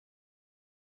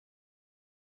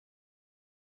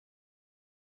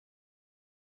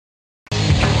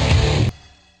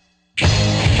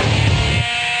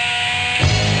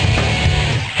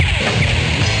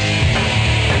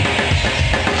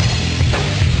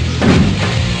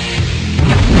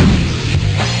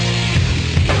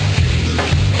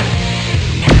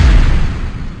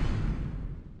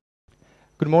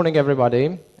morning,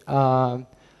 everybody.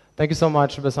 Thank you so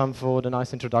much, Basam, for the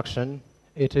nice introduction.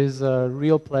 It is a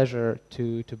real pleasure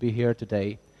to be here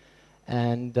today.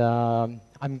 And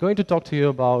I'm going to talk to you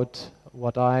about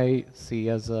what I see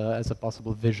as a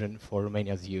possible vision for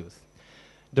Romania's youth.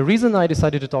 The reason I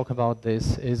decided to talk about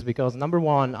this is because, number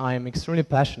one, I am extremely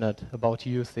passionate about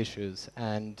youth issues,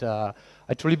 and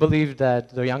I truly believe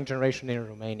that the young generation in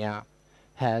Romania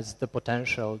has the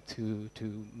potential to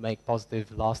make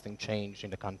positive, lasting change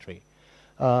in the country.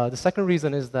 The second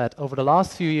reason is that over the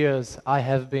last few years, I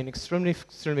have been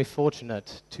extremely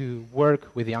fortunate to work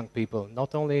with young people,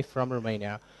 not only from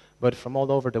Romania, but from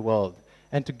all over the world,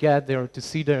 and to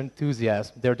see their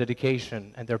enthusiasm, their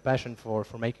dedication, and their passion for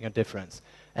making a difference.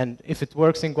 And if it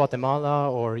works in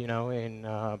Guatemala or in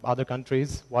other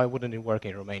countries, why wouldn't it work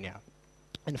in Romania?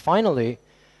 And finally,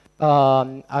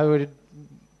 I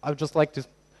would just like to.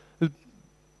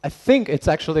 I think it's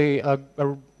actually a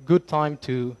good time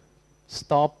to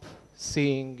stop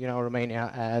seeing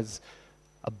Romania as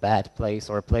a bad place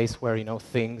or a place where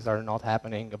things are not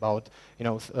happening. About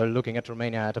looking at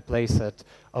Romania at a place that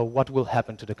what will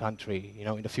happen to the country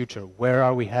in the future? Where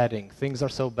are we heading? Things are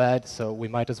so bad, so we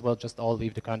might as well just all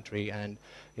leave the country and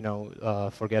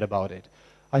forget about it.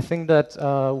 I think that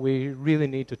we really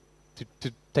need to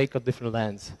take a different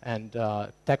lens and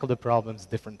tackle the problems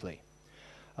differently.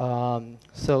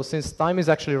 So since time is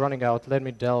actually running out, let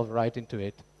me delve right into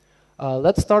it.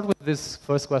 Let's start with this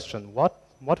first question.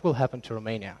 What will happen to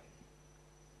Romania?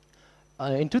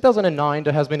 In 2009,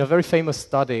 there has been a very famous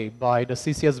study by the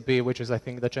CCSB, which is, I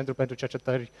think, the Centru pentru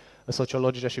Cercetări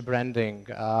Sociologice și Branding,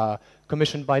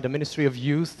 commissioned by the Ministry of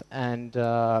Youth and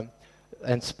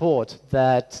Sport,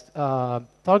 that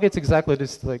targets exactly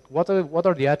this, like, what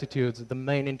are the attitudes, the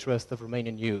main interest of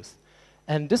Romanian youth?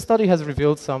 And this study has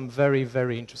revealed some very,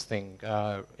 very interesting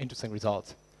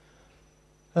results.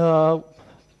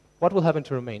 What will happen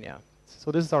to Romania?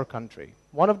 So this is our country.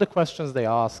 One of the questions they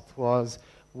asked was,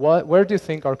 where do you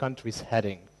think our country is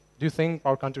heading? Do you think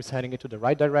our country is heading into the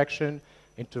right direction,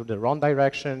 into the wrong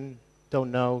direction?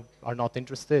 Don't know, are not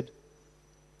interested?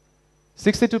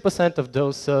 62% of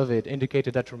those surveyed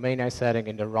indicated that Romania is heading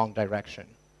in the wrong direction,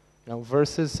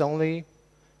 versus only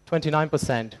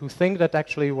 29% who think that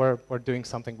actually we're doing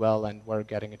something well and we're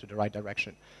getting into the right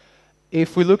direction.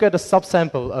 If we look at a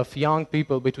subsample of young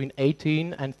people between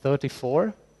 18 and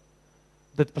 34,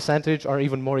 the percentage are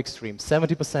even more extreme.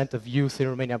 70% of youth in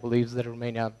Romania believes that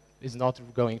Romania is not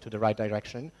going to the right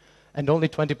direction, and only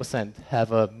 20%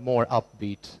 have a more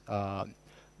upbeat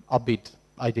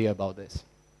idea about this.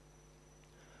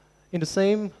 In the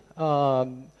same,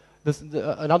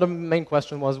 another main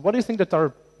question was, what do you think that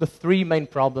are the three main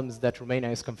problems that Romania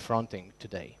is confronting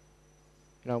today?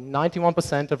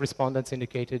 91% of respondents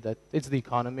indicated that it's the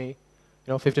economy,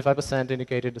 55%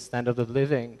 indicated the standard of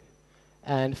living,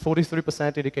 and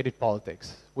 43% indicated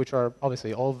politics, which are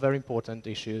obviously all very important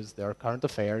issues. They are current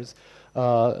affairs.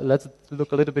 Let's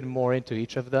look a little bit more into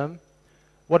each of them.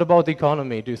 What about the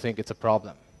economy? Do you think it's a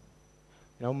problem?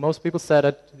 Most people said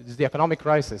that it's the economic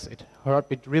crisis. It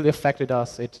really affected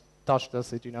us. It touched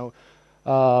us.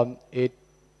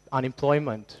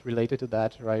 Unemployment related to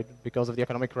that, right? Because of the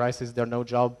economic crisis, there are no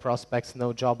job prospects,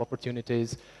 no job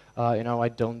opportunities. I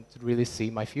don't really see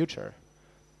my future.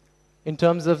 In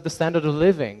terms of the standard of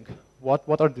living, what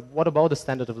about the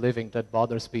standard of living that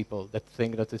bothers people, that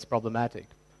think that it's problematic?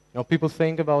 People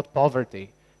think about poverty.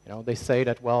 They say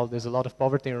that, well, there's a lot of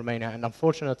poverty in Romania, and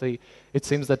unfortunately, it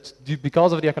seems that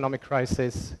because of the economic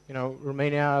crisis,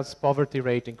 Romania's poverty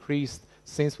rate increased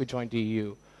since we joined the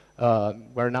EU.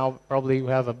 Where now probably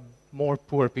we have more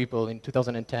poor people in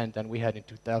 2010 than we had in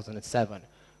 2007,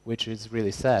 which is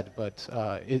really sad, but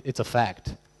it's a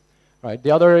fact. Right?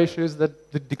 The other issue is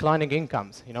that the declining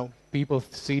incomes. People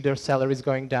see their salaries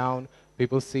going down.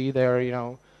 People see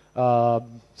their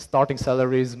starting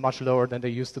salaries much lower than they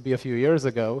used to be a few years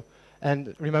ago.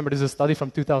 And remember, this is a study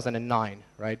from 2009,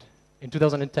 right? In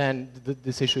 2010,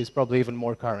 this issue is probably even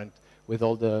more current, with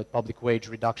all the public wage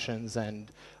reductions and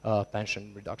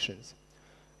pension reductions.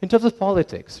 In terms of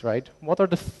politics, right, what are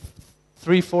the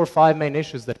 3, 4, 5 main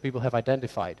issues that people have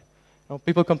identified?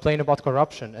 People complain about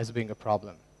corruption as being a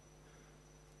problem.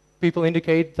 People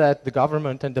indicate that the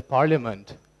government and the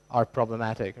parliament are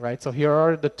problematic, right? So here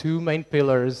are the two main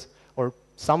pillars, or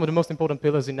some of the most important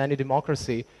pillars in any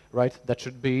democracy, right, that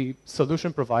should be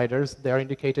solution providers. They are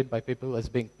indicated by people as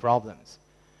being problems.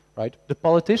 Right? The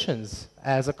politicians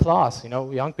as a class,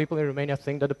 young people in Romania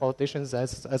think that the politicians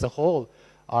as a whole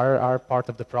are part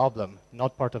of the problem,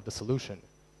 not part of the solution.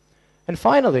 And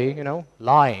finally,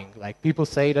 lying. Like, people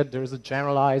say that there's a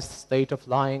generalized state of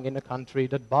lying in the country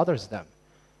that bothers them.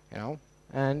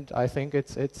 and I think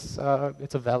it's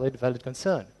a valid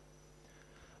concern.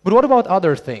 But what about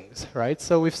other things, right?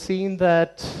 So we've seen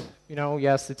that,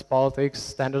 yes, it's politics,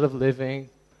 standard of living,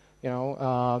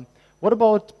 what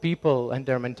about people and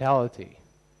their mentality?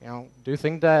 Do you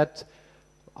think that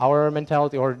our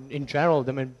mentality, or in general,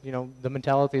 the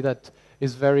mentality that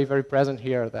is very, very present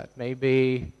here, that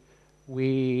maybe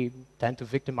we tend to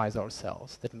victimize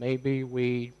ourselves, that maybe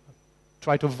we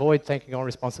try to avoid taking on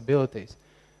responsibilities?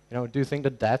 Do you think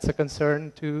that that's a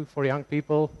concern for young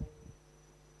people?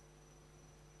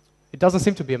 It doesn't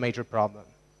seem to be a major problem,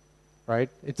 right?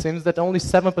 It seems that only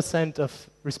 7% of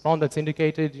respondents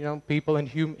indicated, people in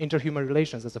interhuman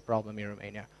relations as a problem in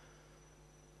Romania.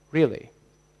 Really?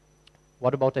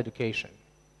 What about education?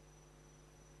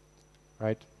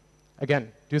 Right?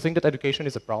 Again, do you think that education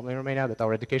is a problem in Romania, that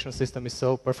our education system is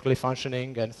so perfectly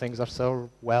functioning and things are so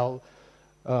well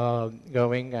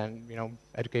going, and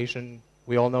education,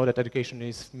 we all know that education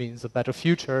means a better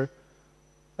future.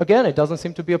 Again, it doesn't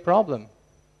seem to be a problem.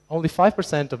 Only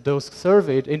 5% of those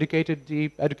surveyed indicated the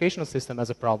educational system as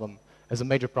a problem, as a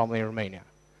major problem in Romania.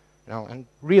 And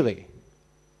really.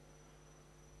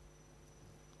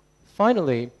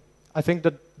 Finally, I think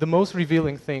that the most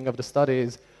revealing thing of the study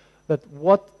is that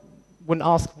when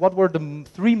asked what were the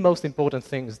 3 most important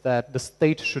things that the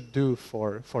state should do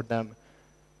for them,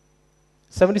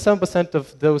 77%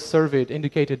 of those surveyed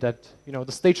indicated that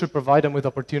the state should provide them with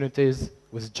opportunities,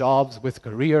 with jobs, with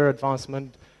career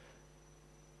advancement.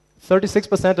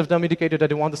 36% of them indicated that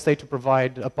they want the state to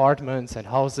provide apartments and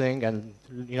housing and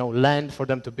land for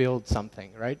them to build something,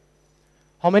 right?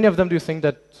 How many of them do you think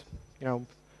that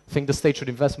think the state should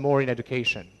invest more in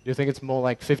education? Do you think it's more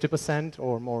like 50%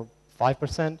 or more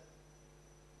 5%?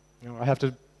 I have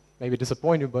to maybe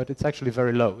disappoint you, but it's actually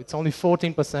very low. It's only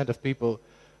 14% of people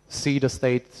see the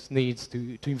state needs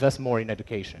to invest more in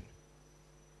education.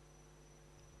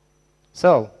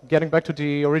 So, getting back to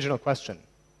the original question,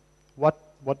 what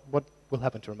will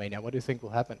happen to Romania? What do you think will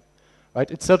happen? Right?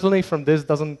 It certainly from this it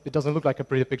doesn't look like a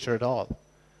pretty picture at all,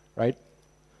 right?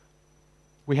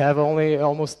 We have only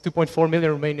almost 2.4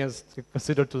 million Romanians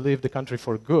considered to leave the country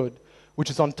for good, which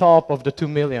is on top of the 2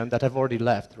 million that have already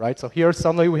left, right? So here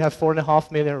suddenly we have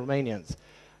 4.5 million Romanians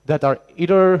that are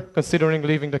either considering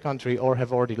leaving the country or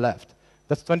have already left.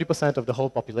 That's 20% of the whole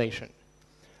population.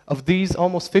 Of these,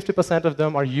 almost 50% of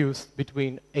them are youth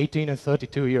between 18 and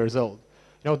 32 years old.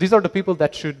 These are the people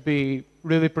that should be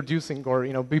really producing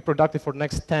or be productive for the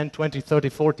next 10, 20, 30,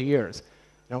 40 years.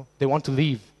 They want to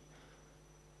leave.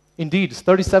 Indeed,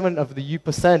 37%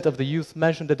 of the youth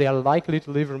mentioned that they are likely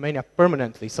to leave Romania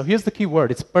permanently. So here's the key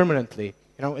word, it's permanently.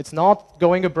 It's not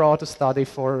going abroad to study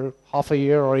for half a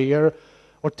year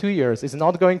or 2 years. It's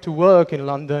not going to work in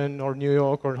London or New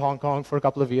York or Hong Kong for a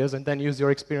couple of years and then use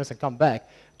your experience and come back.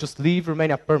 Just leave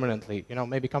Romania permanently.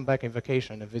 Maybe come back in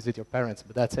vacation and visit your parents,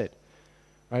 but that's it.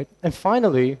 Right? And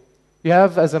finally, you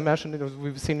have, as I mentioned, as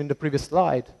we've seen in the previous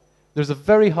slide, there's a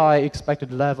very high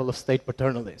expected level of state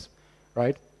paternalism,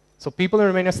 right? So people in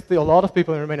Romania a lot of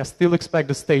people in Romania still expect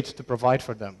the state to provide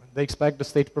for them. They expect the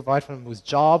state to provide for them with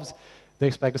jobs, they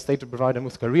expect the state to provide them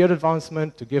with career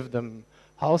advancement, to give them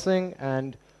housing,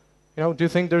 and do you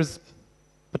think there's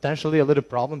potentially a little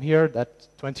problem here that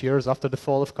 20 years after the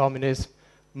fall of communism,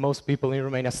 most people in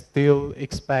Romania still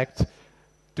expect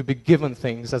to be given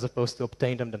things as opposed to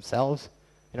obtain them themselves?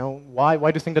 Why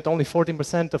do you think that only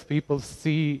 14% of people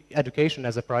see education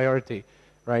as a priority,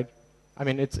 right? I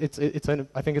mean,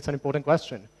 I think it's an important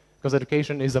question, because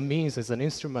education is a means, is an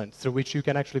instrument through which you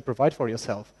can actually provide for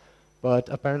yourself. But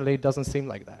apparently it doesn't seem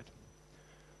like that.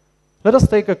 Let us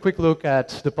take a quick look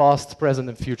at the past, present,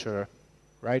 and future,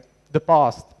 right? The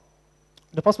past,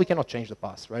 we cannot change the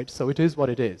past, right? So it is what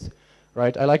it is.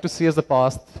 Right? I like to see as the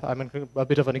past, I'm a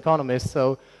bit of an economist,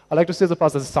 so I like to see as the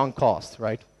past as a sunk cost,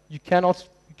 right? You cannot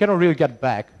really get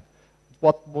back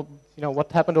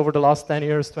what happened over the last 10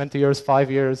 years, 20 years,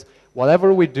 5 years.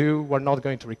 Whatever we do, we're not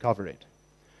going to recover it,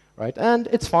 right? And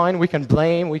it's fine, we can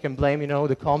blame,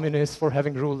 the communists for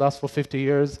having ruled us for 50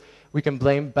 years. We can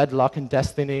blame bad luck and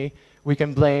destiny. We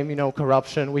can blame,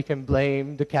 corruption. We can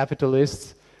blame the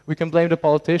capitalists. We can blame the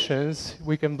politicians.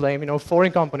 We can blame,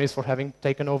 foreign companies for having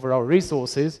taken over our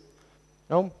resources.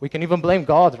 We can even blame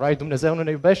God, right? Dumnezeu nu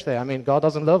ne iubește. I mean, God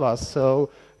doesn't love us, so,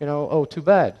 oh, too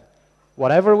bad.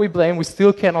 Whatever we blame, we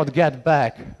still cannot get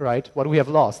back, right? What we have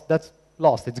lost, that's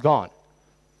lost, it's gone,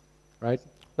 right?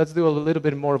 Let's do a little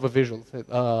bit more of a visual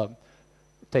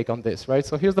take on this, right?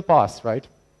 So here's the past, right?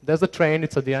 There's the train,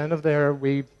 it's at the end of there,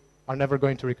 we are never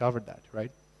going to recover that,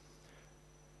 right?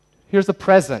 Here's the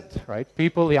present, right?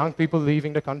 Young people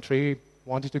leaving the country,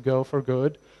 wanting to go for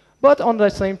good. But at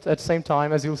the same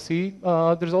time, as you'll see,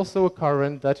 there's also a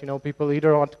current that people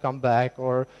either want to come back,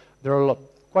 or there are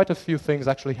quite a few things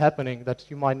actually happening that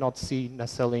you might not see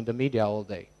necessarily in the media all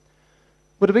day.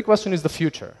 But the big question is the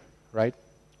future, right?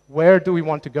 Where do we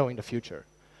want to go in the future?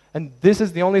 And this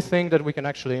is the only thing that we can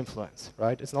actually influence,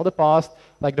 right? It's not the past,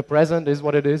 like the present is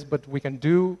what it is, but we can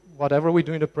do whatever we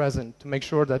do in the present to make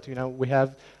sure that we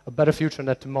have a better future and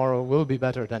that tomorrow will be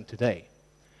better than today.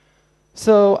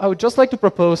 So I would just like to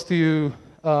propose to you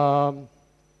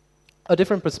a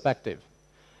different perspective.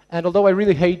 And although I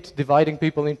really hate dividing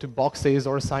people into boxes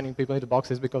or assigning people into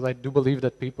boxes, because I do believe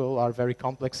that people are very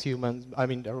complex humans, I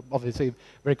mean, they're obviously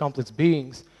very complex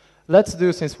beings, let's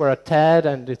do, since we're at TED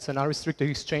and it's an unrestricted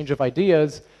exchange of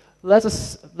ideas, let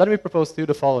me propose to you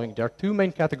the following. There are two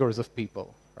main categories of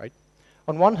people, right?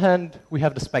 On one hand, we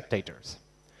have the spectators.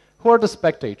 Who are the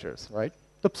spectators, right?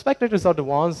 The spectators are the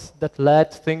ones that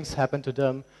let things happen to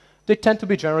them. They tend to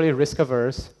be generally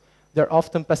risk-averse. They're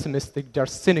often pessimistic. They're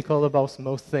cynical about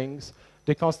most things.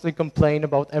 They constantly complain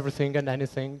about everything and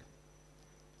anything.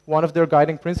 One of their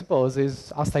guiding principles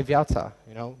is "Asta viața."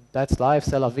 That's life,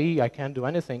 c'est la vie. I can't do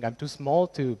anything. I'm too small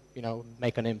to,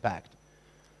 make an impact.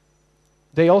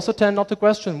 They also tend not to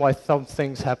question why some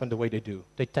things happen the way they do.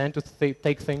 They tend to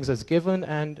take things as given,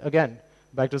 and again,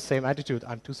 back to the same attitude.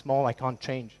 I'm too small. I can't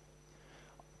change.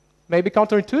 Maybe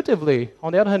counterintuitively,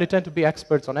 on the other hand, they tend to be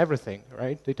experts on everything,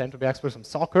 right? They tend to be experts on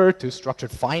soccer, to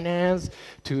structured finance,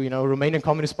 to Romanian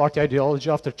Communist Party ideology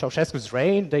after Ceausescu's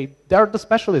reign. They're the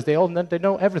specialists. They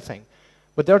know everything,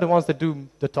 but they're the ones that do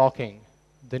the talking.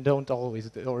 They don't always,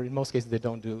 or in most cases, they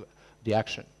don't do the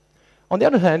action. On the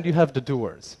other hand, you have the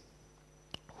doers.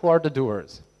 Who are the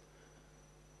doers?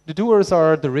 The doers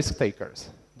are the risk takers.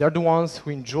 They're the ones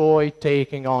who enjoy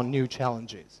taking on new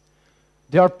challenges.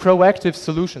 They are proactive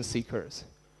solution seekers.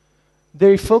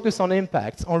 They focus on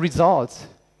impacts, on results.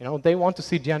 They want to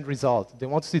see the end result. They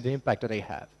want to see the impact that they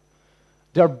have.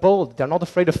 They are bold. They're not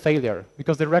afraid of failure,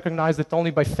 because they recognize that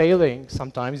only by failing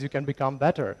sometimes you can become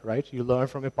better, right? You learn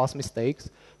from your past mistakes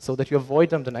so that you avoid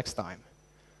them the next time.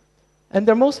 And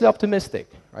they're mostly optimistic,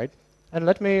 right? And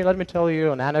let me tell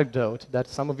you an anecdote that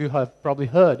some of you have probably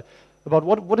heard about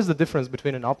what is the difference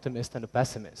between an optimist and a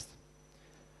pessimist.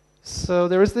 So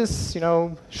there is this,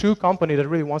 shoe company that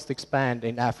really wants to expand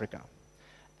in Africa.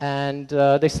 And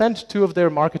they sent two of their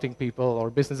marketing people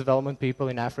or business development people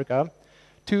in Africa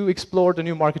to explore the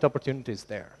new market opportunities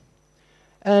there.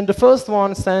 And the first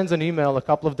one sends an email a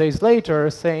couple of days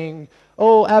later saying,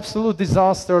 oh, absolute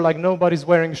disaster, like nobody's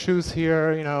wearing shoes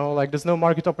here, like there's no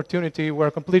market opportunity,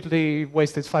 we're completely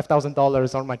wasted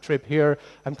 $5,000 on my trip here,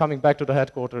 I'm coming back to the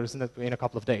headquarters in a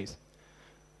couple of days.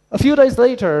 A few days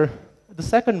later, the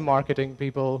second marketing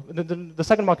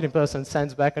person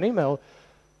sends back an email.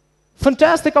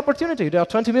 Fantastic opportunity. There are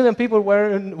 20 million people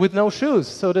with no shoes.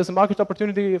 So there's a market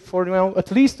opportunity for at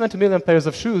least 20 million pairs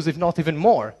of shoes, if not even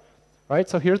more. Right?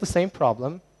 So here's the same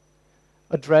problem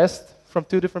addressed from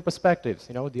two different perspectives.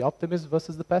 The optimist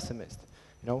versus the pessimist.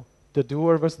 The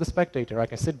doer versus the spectator. I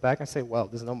can sit back and say, well,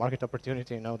 there's no market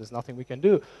opportunity, there's nothing we can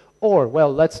do. Or,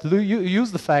 well, let's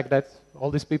use the fact that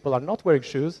all these people are not wearing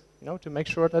shoes, to make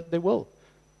sure that they will.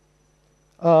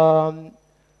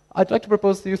 I'd like to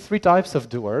propose to you three types of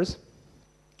doers.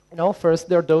 First,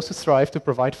 there are those who strive to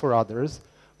provide for others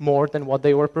more than what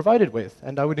they were provided with.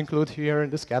 And I would include here in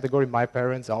this category my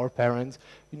parents, our parents,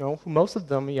 who most of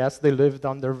them, yes, they lived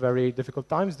under very difficult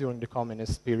times during the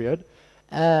communist period.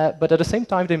 But at the same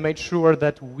time, they made sure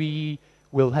that we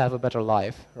will have a better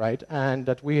life, right? And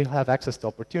that we have access to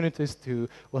opportunities,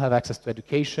 we'll have access to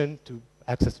education, to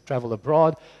access to travel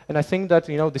abroad. And I think that,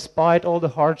 despite all the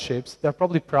hardships, they're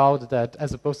probably proud that,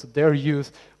 as opposed to their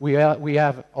youth, we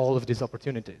have all of these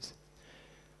opportunities.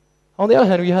 On the other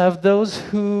hand, we have those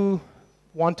who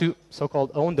want to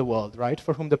so-called own the world, right?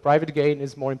 For whom the private gain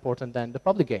is more important than the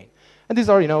public gain. And these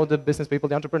are, the business people,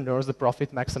 the entrepreneurs, the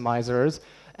profit maximizers.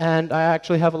 And I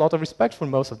actually have a lot of respect for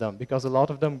most of them, because a lot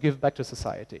of them give back to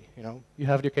society. You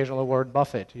have the occasional Warren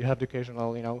Buffett, you have the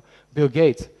occasional, Bill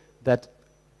Gates, that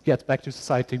gets back to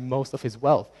society most of his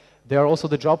wealth. They are also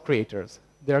the job creators.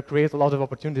 They create a lot of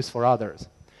opportunities for others.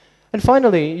 And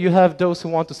finally, you have those who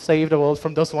want to save the world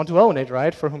from those who want to own it,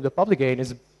 right? For whom the public gain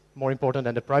is more important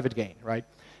than the private gain, right?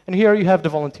 And here you have the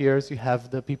volunteers, you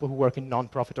have the people who work in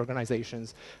non-profit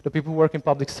organizations, the people who work in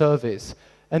public service,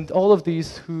 and all of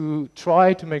these who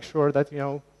try to make sure that,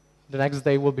 the next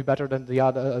day will be better than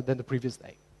the previous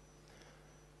day.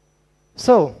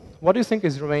 So, what do you think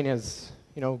is Romania's,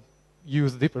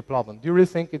 youth deeper problem? Do you really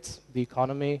think it's the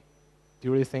economy? Do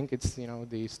you really think it's,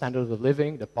 the standard of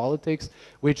living, the politics?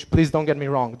 Which, please don't get me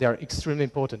wrong, they are extremely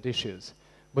important issues,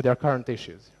 but they are current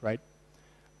issues, right?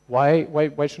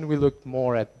 why shouldn't we look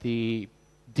more at the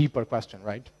deeper question,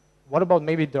 right? What about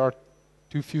maybe there are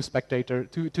too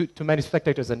many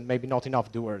spectators and maybe not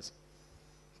enough doers?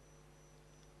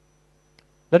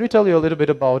 Let me tell you a little bit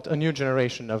about a new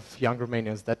generation of young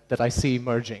Romanians that I see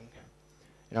emerging.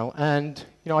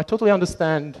 I totally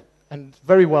understand and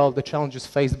very well the challenges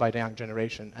faced by the young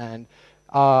generation, and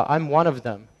I'm one of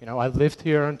them. I lived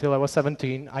here until I was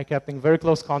 17. I kept in very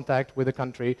close contact with the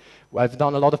country. I've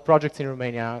done a lot of projects in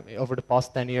Romania over the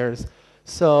past 10 years.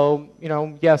 So,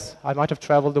 yes, I might have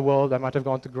traveled the world, I might have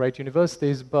gone to great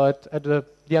universities, but at the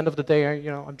end of the day,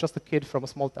 I'm just a kid from a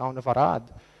small town of Arad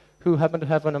who happened to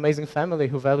have an amazing family,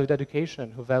 who valued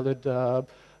education, who valued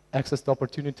access to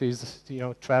opportunities,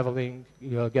 traveling,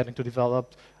 getting to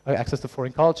develop access to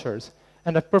foreign cultures.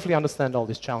 And I perfectly understand all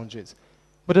these challenges.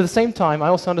 But at the same time, I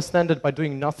also understand that by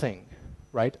doing nothing,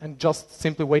 right, and just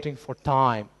simply waiting for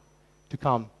time to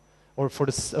come, or for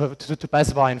to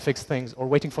pass by and fix things, or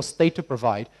waiting for state to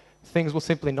provide, things will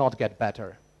simply not get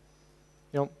better.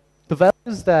 The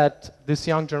values that this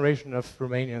young generation of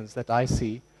Romanians that I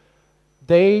see,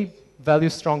 they value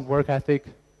strong work ethic,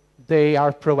 they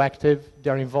are proactive, they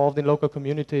are involved in local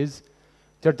communities,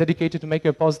 they're dedicated to make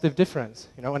a positive difference.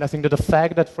 And I think that the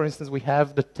fact that, for instance, we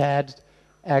have the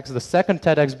TEDx, the second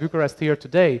TEDxBucharest here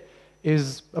today,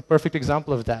 is a perfect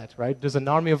example of that, right? There's an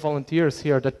army of volunteers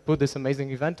here that put this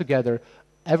amazing event together,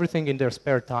 everything in their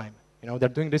spare time. They're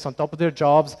doing this on top of their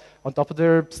jobs, on top of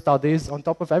their studies, on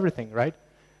top of everything, right?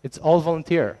 It's all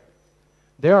volunteer.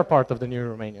 They are part of the new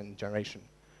Romanian generation.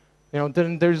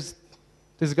 Then there's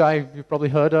this guy you've probably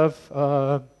heard of,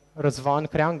 Răzvan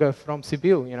Creangă from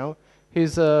Sibiu,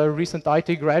 He's a recent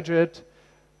IT graduate,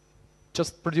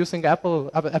 just producing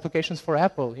applications for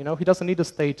Apple. He doesn't need a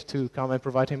state to come and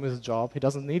provide him with a job. He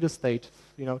doesn't need a state,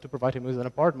 to provide him with an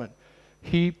apartment.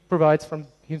 He provides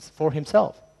for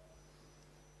himself.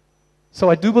 So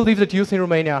I do believe that youth in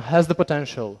Romania has the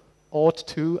potential, ought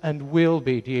to, and will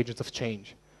be the agents of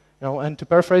change. And to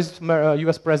paraphrase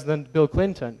US President Bill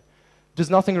Clinton, there's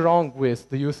nothing wrong with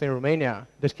the youth in Romania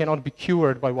that cannot be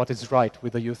cured by what is right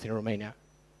with the youth in Romania.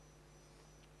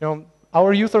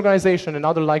 Our youth organization and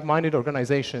other like-minded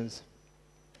organizations,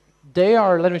 they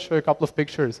are, let me show you a couple of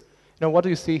pictures. What do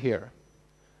you see here?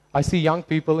 I see young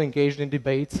people engaged in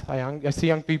debates. I see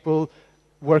young people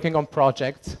working on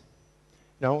projects.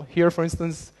 Here, for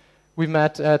instance, we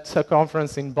met at a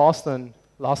conference in Boston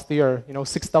last year,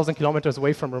 6,000 kilometers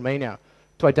away from Romania,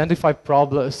 to identify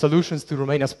solutions to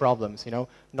Romania's problems.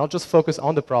 Not just focus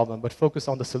on the problem, but focus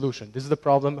on the solution. This is the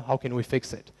problem, how can we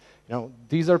fix it?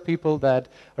 These are people that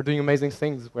are doing amazing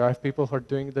things. We have people who are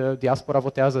doing the Diaspora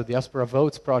Votează, Diaspora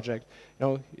Votes project.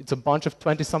 It's a bunch of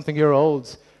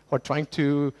 20-something-year-olds who are trying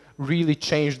to really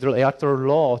change the electoral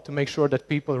law to make sure that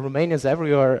people, Romanians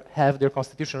everywhere, have their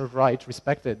constitutional right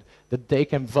respected, that they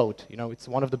can vote. It's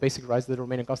one of the basic rights that the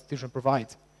Romanian constitution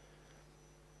provides.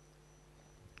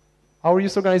 Our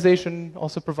youth organization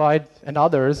also provide, and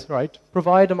others, right,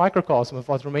 provide a microcosm of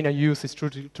what Romanian youth is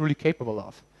truly capable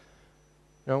of.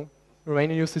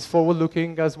 Romanian youth is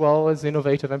forward-looking as well as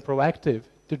innovative and proactive.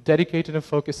 They're dedicated and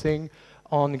focusing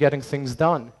on getting things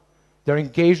done. They're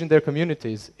engaged in their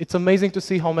communities. It's amazing to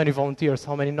see how many volunteers,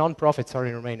 how many non-profits are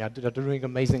in Romania that are doing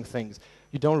amazing things.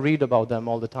 You don't read about them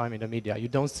all the time in the media. You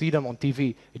don't see them on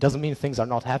TV. It doesn't mean things are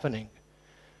not happening.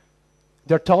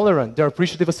 They're tolerant, they're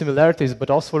appreciative of similarities, but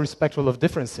also respectful of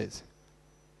differences.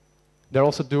 They're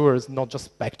also doers, not just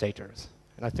spectators.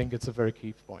 And I think it's a very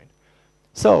key point.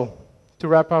 So, to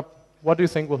wrap up, what do you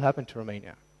think will happen to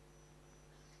Romania?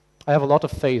 I have a lot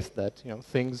of faith that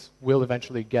things will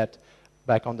eventually get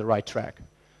back on the right track.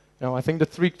 I think the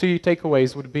three key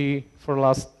takeaways would be, for the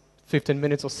last 15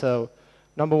 minutes or so,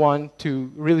 number one,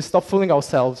 to really stop fooling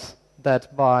ourselves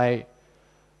that by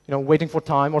waiting for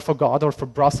time or for God or for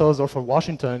Brussels or for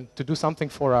Washington to do something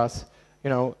for us,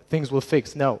 things will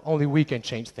fix. No, only we can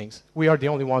change things. We are the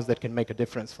only ones that can make a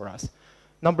difference for us.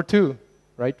 Number two,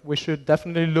 right, we should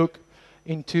definitely look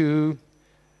into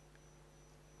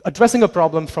addressing a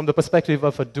problem from the perspective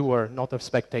of a doer, not a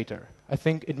spectator. I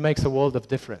think it makes a world of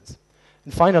difference.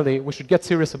 And finally, we should get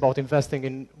serious about investing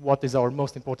in what is our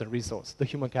most important resource, the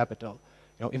human capital.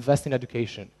 Invest in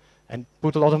education. And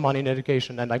put a lot of money in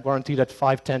education, and I guarantee that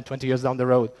 5, 10, 20 years down the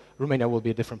road, Romania will be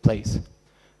a different place.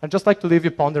 I'd just like to leave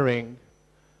you pondering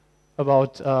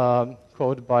about a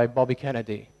quote by Bobby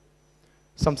Kennedy.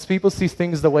 Some people see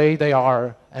things the way they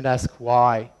are and ask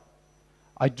why.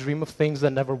 I dream of things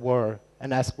that never were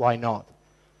and ask why not.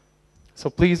 So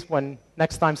please, when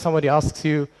next time somebody asks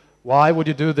you, why would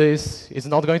you do this? It's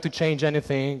not going to change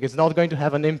anything. It's not going to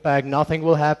have an impact. Nothing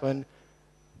will happen.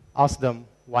 Ask them,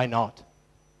 why not?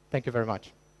 Thank you very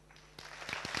much.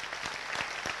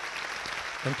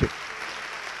 Thank you.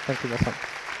 Thank you,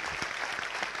 Bassam.